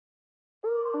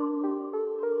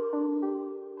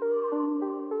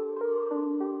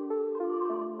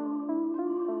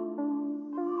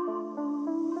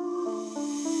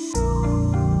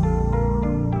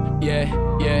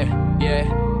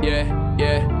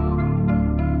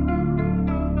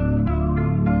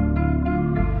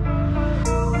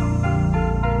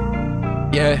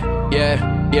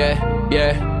yeah, yeah,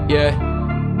 yeah, yeah.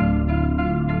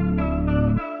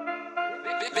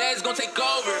 It's gonna take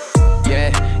over.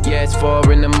 Yeah, it's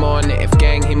 4 in the morning. If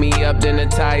gang hit me up, then the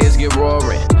tires get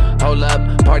roaring. Hold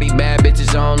up, party bad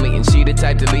bitches only. And she the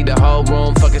type to leave the whole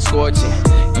room fucking scorching.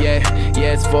 Yeah,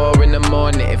 it's 4 in the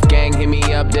morning. If gang hit me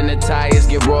up, then the tires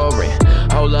get roaring.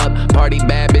 Hold up, party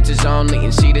bad bitches only.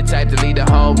 And she the type to leave the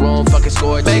whole room fucking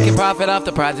scorching. Making profit off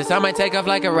the projects, I might take off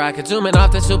like a rocket. Zooming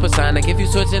off the supersonic, if you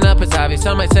switching up it's obvious.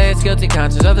 Some might say it's guilty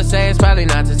conscience, others say it's probably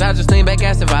nonsense. I just lean back,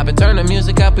 ass the vibe, and turn the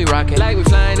music up, we rockin'. Like we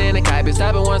flying in a kite, but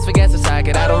stopping once, forgets the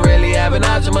socket. I don't really have an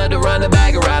option but to run the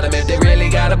bag around them. If they really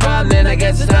got a problem, then I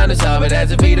guess it's time to solve it.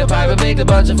 As a Peter Piper, make a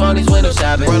bunch of phonies window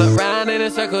shopping. Run around in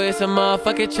a circle, it's a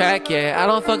motherfucking track, yeah. I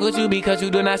don't fuck with you because you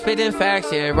do not spit in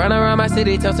facts, yeah. Run around my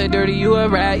city, tell say dirty, you a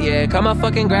rat, yeah. Cut my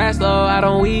fucking grass low, I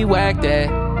don't weed whack that.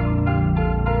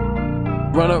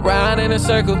 Run around in a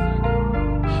circle.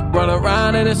 Run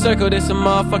around in a circle, this a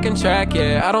motherfucking track,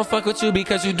 yeah. I don't fuck with you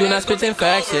because you do not spit in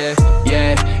facts, yeah.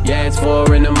 Yeah, it's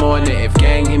 4 in the morning. If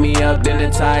gang hit me up, then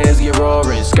the tires get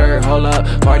roaring. Skirt, hold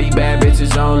up, party bad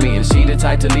bitches only. And she the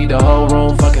type to leave the whole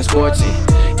room fucking scorching.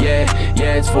 Yeah,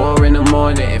 it's 4 in the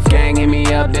morning. If gang hit me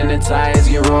up, then the tires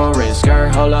get roaring.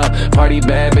 Skirt, hold up, party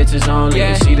bad bitches only.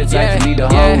 And she the type to leave the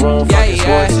whole room fucking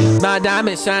scorching. My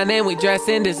diamonds shining, we dressed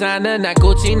in designer. Not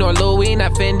Gucci nor Louis,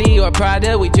 not Fendi or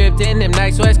Prada. We dripped in them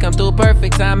nice sweats, come through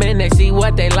perfect timing. They see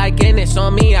what they liking, it's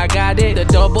on me, I got it. The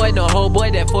dope boy, no whole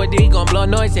boy, that 4D gon' blow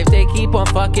noise. If they keep on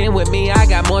fucking with me, I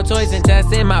got more toys and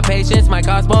testing. My patience might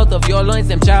cost both of your loins.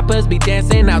 Them choppers be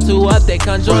dancing, now 2 up, they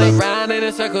conjoin. Run around in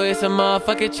a circle, it's a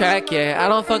motherfucking track, yeah. I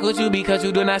don't fuck with you because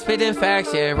you do not spit in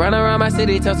facts, yeah. Run around my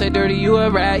city, tell say dirty, you a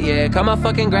rat, yeah. Cut my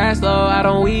fucking grass low, I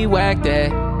don't weed whack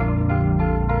that.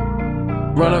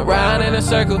 Run around in a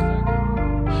circle.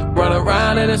 Run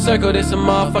around in a circle, this a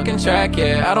motherfucking track,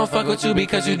 yeah. I don't fuck with you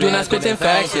because you do not spit in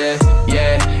facts, yeah.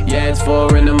 Yeah, it's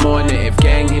 4 in the morning. If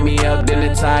gang hit me up, then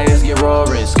the tires get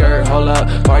roaring. Skirt, hold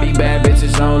up, party bad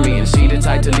bitches only. And she the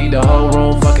type to leave the whole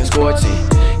room fucking scorching.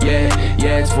 Yeah,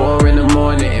 it's 4 in the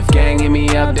morning. If gang hit me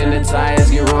up, then the tires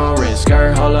get roaring.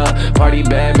 Skirt, hold up, party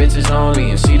bad bitches only.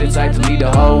 And she the type to leave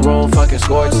the whole room fucking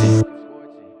scorching.